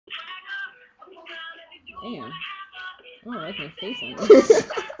Damn. Oh, I like my face on this.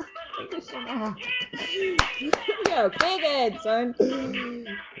 Take this shit off. You got a big head, son.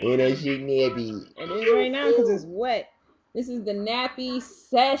 Ain't that shit nappy? It is right now because it's wet. This is the nappy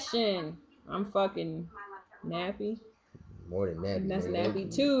session. I'm fucking nappy. More than nappy. That's nigga.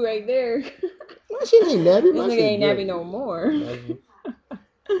 nappy too, right there. My shit ain't nappy. This My nigga shit ain't good. nappy no more.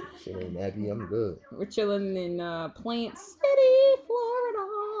 Shit ain't nappy. I'm good. We're chilling in Plant City, Florida.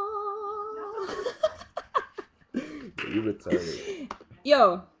 You retarded.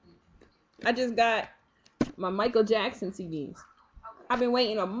 Yo, I just got my Michael Jackson CDs. I've been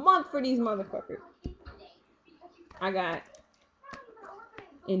waiting a month for these motherfuckers. I got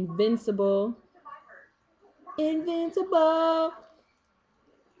Invincible. Invincible.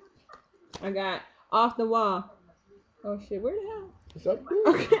 I got Off the Wall. Oh shit, where the hell? What's up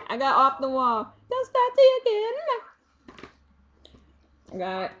there? Okay, I got Off the Wall. Don't stop till you get enough. I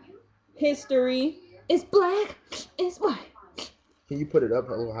got History. It's black. It's white. Can you put it up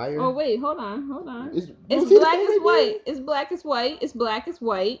a little higher? Oh wait, hold on. It's black as white. It's black as white. It's black as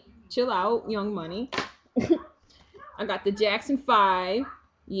white. Chill out, Young Money. I got the Jackson 5.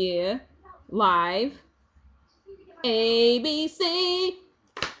 Yeah. Live. ABC.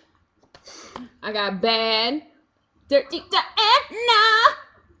 I got Bad. Dirty Diana.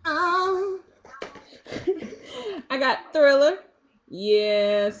 I got Thriller.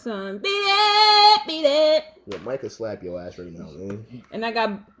 Yeah, son. Beat it. Yeah, Mike could slap your ass right now, man. And I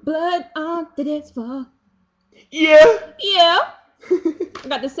got Blood on the Dance Floor. Yeah. I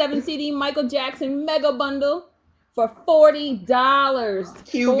got the 7 CD Michael Jackson Mega Bundle for $40.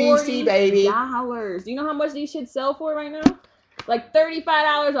 QVC, baby. $40. Do you know how much these shit sell for right now? Like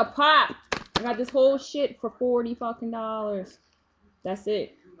 $35 a pop. I got this whole shit for $40 fucking dollars. That's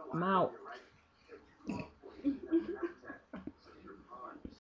it. I'm out.